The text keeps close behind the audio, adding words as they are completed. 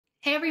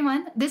Hey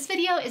everyone, this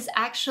video is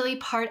actually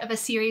part of a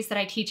series that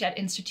I teach at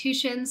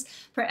institutions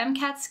for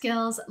MCAT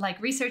skills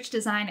like research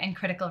design and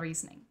critical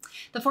reasoning.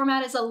 The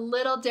format is a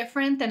little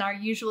different than our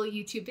usual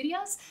YouTube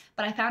videos,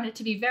 but I found it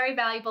to be very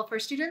valuable for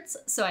students,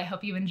 so I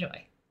hope you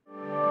enjoy.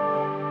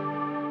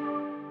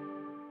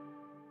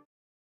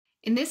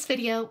 In this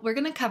video, we're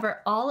going to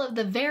cover all of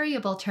the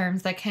variable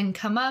terms that can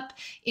come up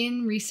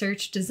in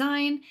research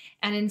design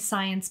and in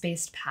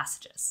science-based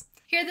passages.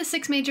 Here are the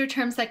 6 major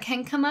terms that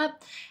can come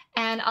up.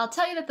 And I'll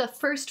tell you that the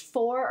first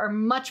 4 are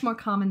much more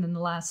common than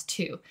the last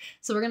 2.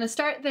 So we're going to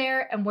start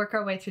there and work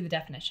our way through the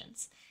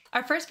definitions.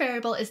 Our first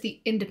variable is the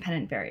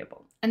independent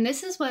variable. And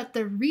this is what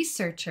the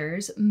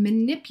researchers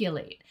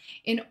manipulate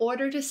in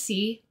order to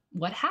see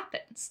what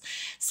happens.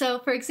 So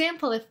for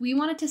example, if we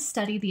wanted to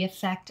study the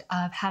effect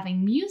of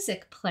having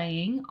music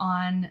playing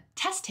on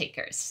test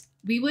takers,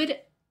 we would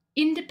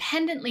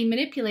independently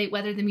manipulate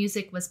whether the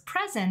music was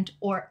present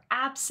or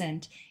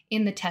absent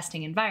in the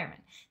testing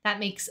environment. That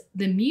makes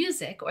the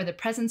music, or the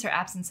presence or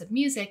absence of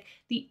music,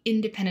 the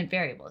independent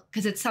variable,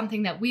 because it's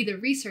something that we, the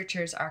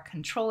researchers, are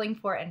controlling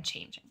for and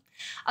changing.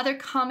 Other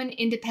common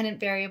independent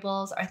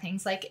variables are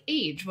things like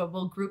age, where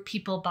we'll group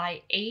people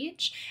by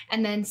age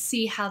and then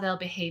see how they'll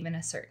behave in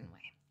a certain way.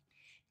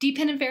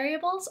 Dependent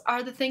variables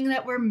are the thing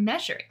that we're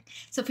measuring.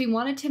 So if we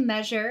wanted to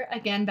measure,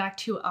 again, back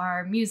to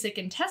our music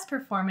and test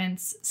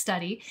performance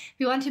study, if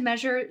we want to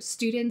measure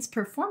students'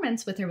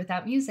 performance with or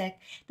without music,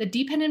 the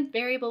dependent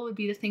variable would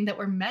be the thing that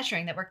we're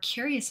measuring, that we're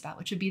curious about,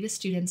 which would be the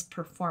student's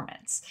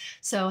performance.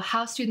 So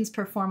how students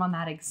perform on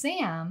that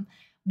exam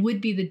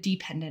would be the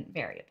dependent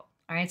variable.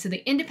 All right, so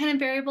the independent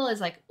variable is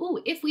like,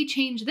 ooh, if we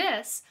change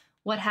this,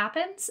 what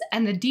happens?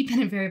 And the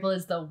dependent variable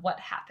is the what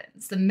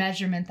happens, the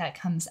measurement that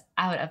comes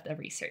out of the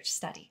research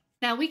study.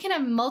 Now we can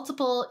have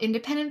multiple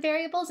independent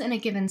variables in a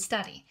given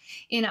study.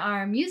 In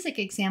our music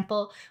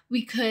example,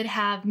 we could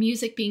have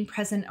music being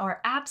present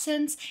or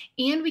absent,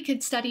 and we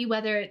could study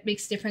whether it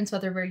makes a difference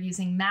whether we're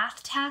using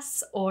math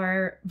tests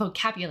or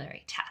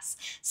vocabulary tests.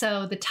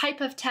 So the type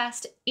of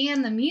test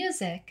and the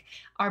music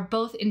are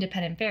both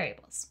independent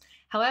variables.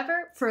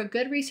 However, for a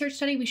good research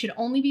study, we should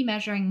only be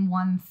measuring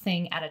one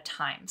thing at a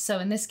time. So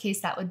in this case,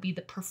 that would be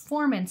the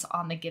performance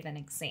on the given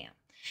exam.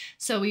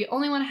 So we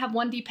only want to have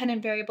one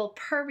dependent variable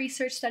per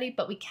research study,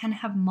 but we can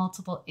have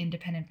multiple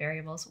independent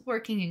variables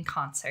working in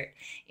concert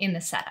in the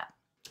setup.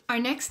 Our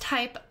next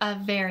type of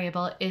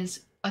variable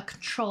is a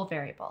control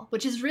variable,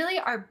 which is really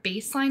our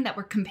baseline that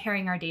we're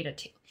comparing our data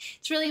to.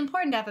 It's really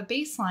important to have a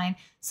baseline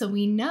so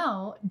we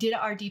know, did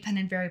our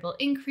dependent variable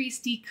increase,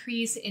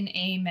 decrease in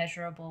a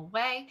measurable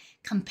way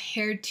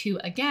compared to,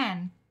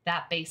 again,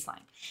 that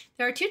baseline.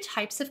 There are 2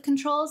 types of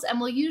controls, and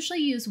we'll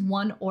usually use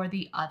one or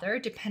the other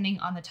depending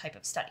on the type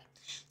of study.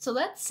 So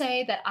let's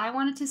say that I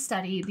wanted to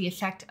study the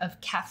effect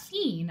of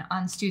caffeine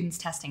on students'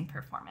 testing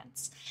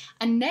performance.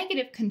 A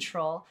negative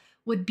control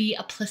would be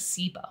a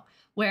placebo,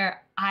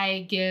 where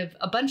I give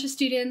a bunch of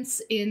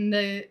students in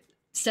the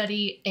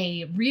study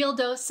a real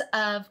dose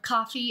of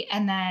coffee,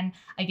 and then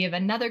I give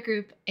another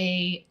group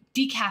a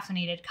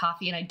decaffeinated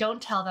coffee, and I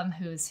don't tell them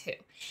who's who.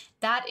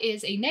 That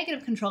is a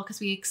negative control because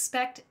we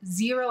expect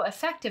 0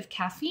 effect of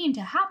caffeine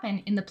to happen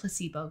in the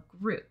placebo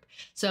group.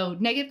 So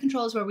negative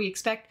control is where we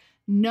expect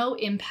no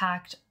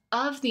impact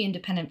of the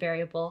independent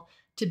variable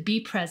to be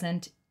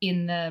present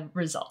in the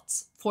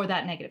results for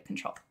that negative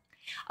control.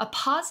 A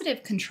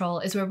positive control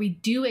is where we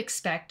do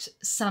expect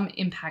some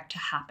impact to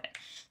happen.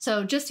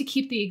 So just to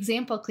keep the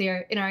example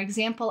clear, in our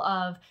example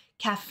of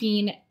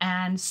caffeine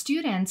and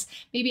students,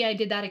 maybe I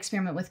did that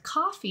experiment with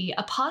coffee.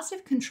 A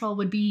positive control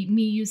would be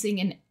me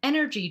using an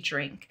energy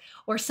drink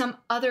or some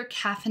other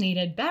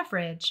caffeinated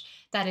beverage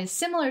that is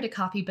similar to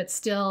coffee, but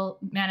still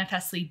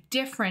manifestly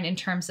different in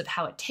terms of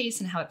how it tastes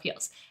and how it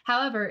feels.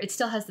 However, it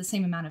still has the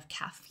same amount of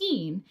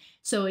caffeine,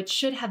 so it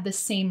should have the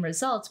same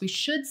results. We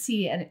should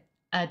see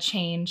a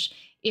change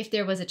if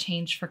there was a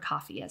change for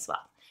coffee as well.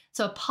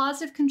 So a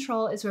positive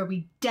control is where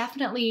we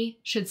definitely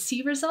should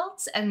see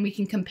results and we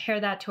can compare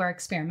that to our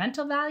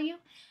experimental value.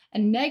 A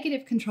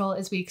negative control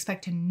is we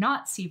expect to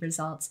not see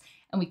results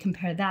and we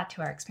compare that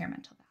to our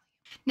experimental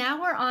value.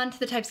 Now we're on to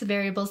the types of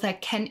variables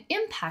that can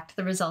impact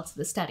the results of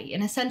the study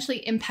and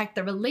essentially impact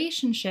the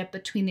relationship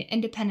between the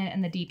independent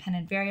and the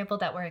dependent variable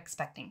that we're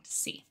expecting to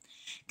see.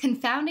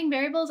 Confounding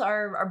variables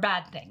are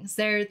bad things.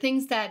 They're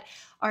things that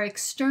are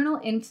external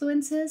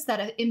influences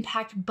that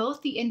impact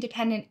both the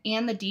independent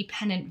and the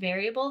dependent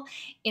variable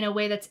in a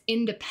way that's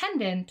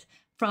independent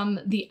from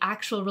the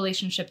actual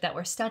relationship that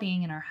we're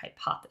studying in our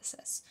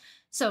hypothesis.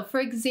 So for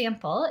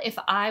example, if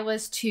I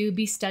was to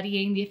be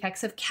studying the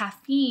effects of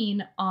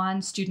caffeine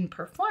on student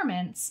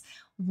performance,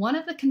 one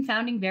of the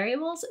confounding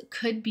variables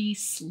could be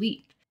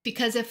sleep.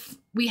 Because if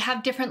we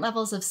have different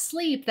levels of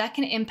sleep, that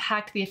can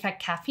impact the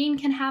effect caffeine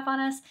can have on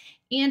us,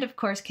 and of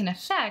course can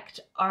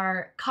affect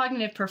our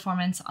cognitive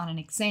performance on an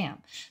exam.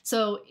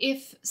 So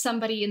if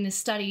somebody in this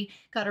study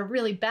got a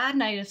really bad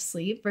night of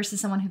sleep versus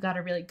someone who got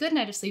a really good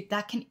night of sleep,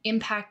 that can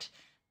impact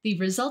the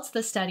results of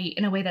the study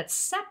in a way that's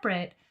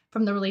separate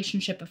from the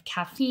relationship of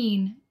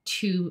caffeine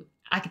to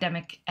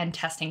academic and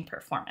testing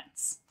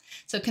performance.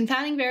 So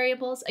confounding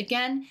variables,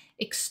 again,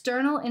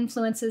 external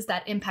influences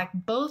that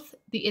impact both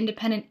the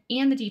independent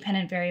and the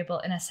dependent variable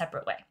in a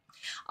separate way.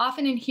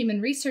 Often in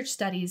human research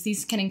studies,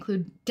 these can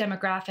include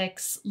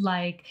demographics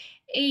like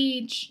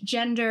age,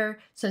 gender,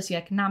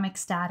 socioeconomic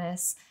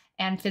status,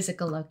 and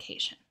physical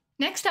location.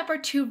 Next up are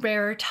two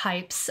rarer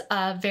types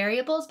of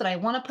variables, but I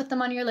want to put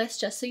them on your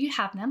list just so you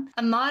have them.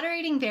 A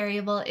moderating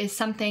variable is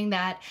something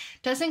that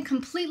doesn't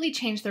completely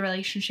change the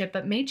relationship,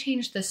 but may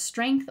change the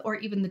strength or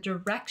even the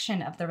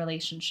direction of the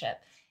relationship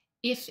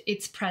if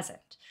it's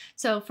present.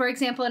 So for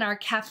example, in our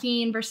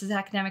caffeine versus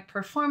academic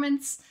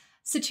performance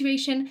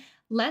situation,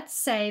 let's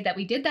say that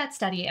we did that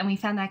study and we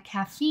found that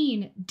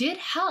caffeine did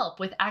help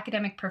with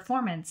academic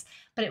performance,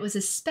 but it was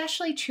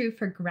especially true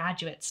for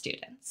graduate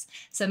students.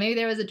 So maybe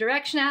there was a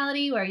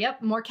directionality where,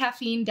 yep, more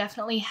caffeine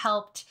definitely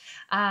helped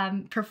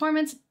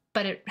performance,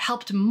 but it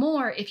helped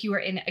more if you were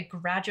in a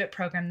graduate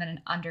program than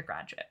an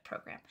undergraduate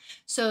program.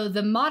 So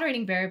the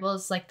moderating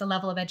variables like the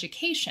level of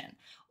education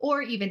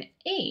or even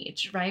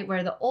age, right?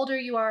 Where the older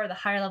you are, the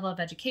higher level of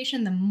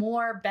education, the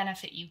more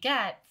benefit you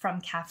get from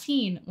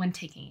caffeine when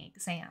taking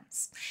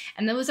exams.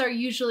 And those are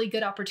usually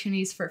good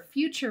opportunities for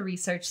future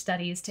research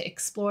studies to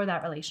explore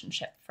that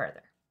relationship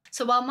further.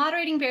 So while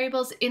moderating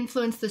variables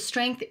influence the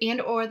strength and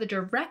or the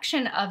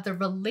direction of the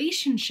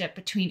relationship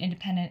between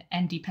independent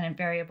and dependent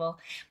variable,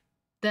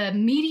 the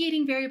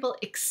mediating variable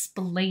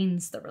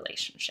explains the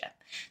relationship.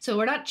 So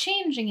we're not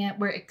changing it,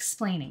 we're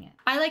explaining it.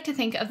 I like to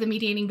think of the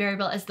mediating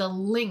variable as the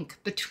link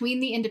between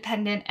the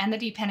independent and the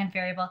dependent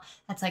variable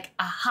that's like,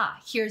 aha,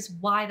 here's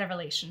why the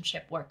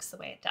relationship works the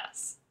way it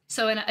does.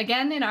 So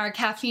again, in our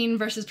caffeine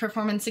versus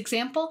performance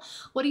example,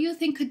 what do you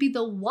think could be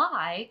the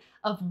why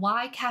of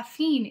why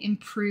caffeine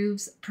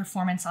improves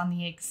performance on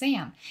the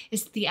exam?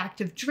 Is it the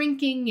act of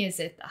drinking? Is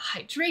it the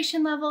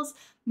hydration levels?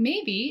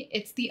 Maybe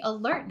it's the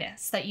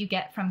alertness that you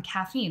get from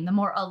caffeine. The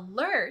more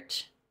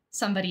alert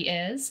somebody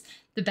is,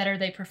 the better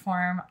they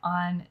perform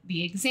on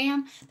the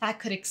exam. That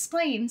could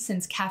explain,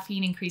 since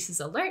caffeine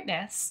increases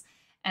alertness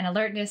and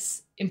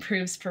alertness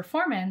improves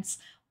performance,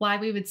 why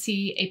we would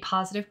see a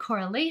positive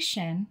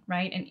correlation,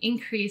 right? An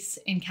increase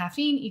in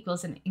caffeine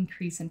equals an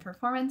increase in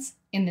performance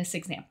in this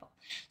example.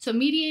 So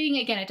mediating,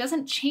 again, it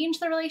doesn't change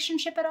the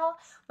relationship at all.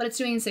 What it's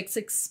doing is it's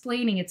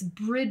explaining, it's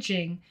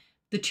bridging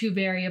the two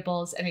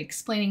variables and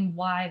explaining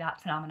why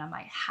that phenomenon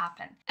might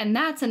happen. And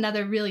that's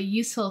another really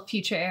useful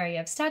future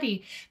area of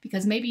study,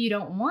 because maybe you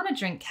don't want to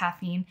drink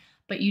caffeine,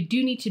 but you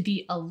do need to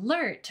be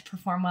alert to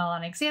perform well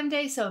on exam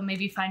day. So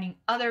maybe finding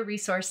other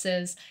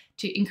resources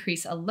to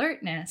increase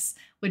alertness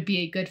would be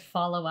a good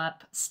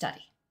follow-up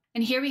study.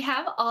 And here we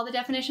have all the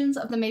definitions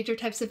of the major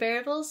types of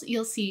variables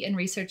you'll see in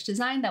research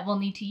design that we'll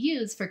need to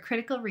use for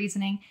critical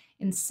reasoning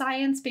in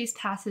science-based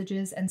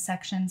passages and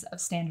sections of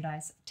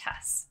standardized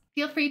tests.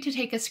 Feel free to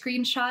take a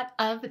screenshot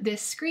of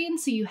this screen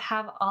so you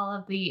have all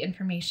of the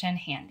information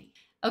handy.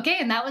 Okay,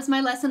 and that was my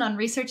lesson on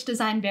research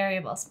design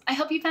variables. I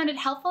hope you found it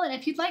helpful, and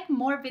if you'd like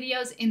more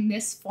videos in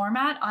this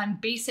format on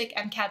basic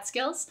MCAT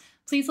skills,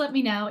 please let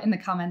me know in the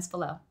comments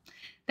below.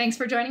 Thanks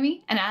for joining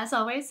me, and as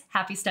always,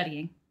 happy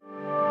studying.